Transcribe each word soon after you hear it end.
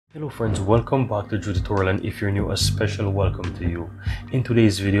Hello friends, welcome back to Drew Tutorial, and if you're new, a special welcome to you. In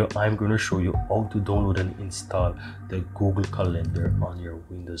today's video, I'm going to show you how to download and install the Google Calendar on your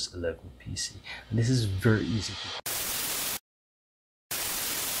Windows 11 PC. And this is very easy to do.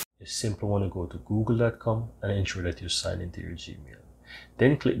 You simply want to go to google.com and ensure that you sign into your Gmail.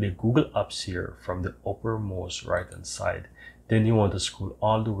 Then click the Google Apps here from the uppermost right hand side. Then you want to scroll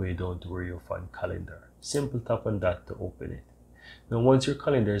all the way down to where you'll find Calendar. Simply tap on that to open it. Now once your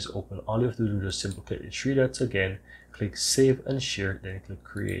calendar is open, all you have to do is simply click the three dots again, click save and share, then click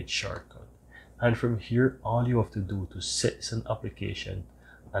create shortcut. And from here, all you have to do to set this an application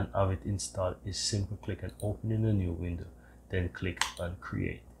and have it installed is simply click and open in a new window, then click on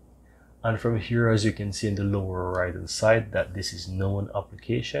create. And from here, as you can see in the lower right hand side, that this is now an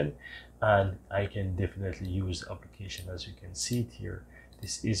application, and I can definitely use the application. As you can see it here,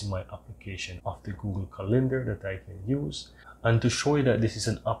 this is my application of the Google Calendar that I can use. And to show you that this is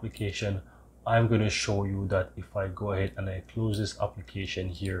an application, I'm going to show you that if I go ahead and I close this application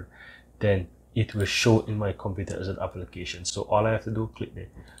here, then it will show in my computer as an application. So all I have to do, click the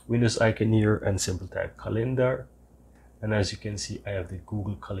Windows icon here and simply type calendar. And as you can see, I have the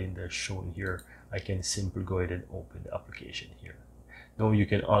Google Calendar shown here. I can simply go ahead and open the application here. Now you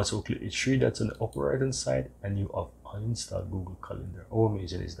can also click the three dots on the upper right hand side and you have uninstalled Google Calendar. How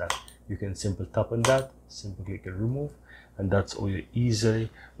amazing is that? You can simply tap on that, simply click and remove, and that's how you easily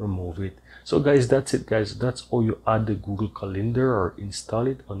remove it. So guys, that's it guys. That's how you add the Google Calendar or install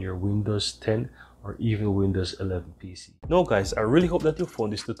it on your Windows 10 or even Windows 11 PC. Now guys, I really hope that you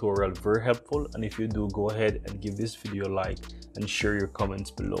found this tutorial very helpful, and if you do, go ahead and give this video a like and share your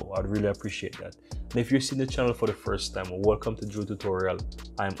comments below. I'd really appreciate that. And if you're seeing the channel for the first time, welcome to Drew Tutorial.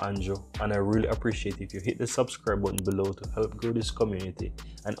 I'm Anjo, and I really appreciate if you hit the subscribe button below to help grow this community,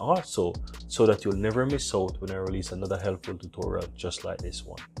 and also so that you'll never miss out when I release another helpful tutorial just like this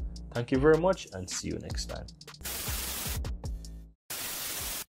one. Thank you very much, and see you next time.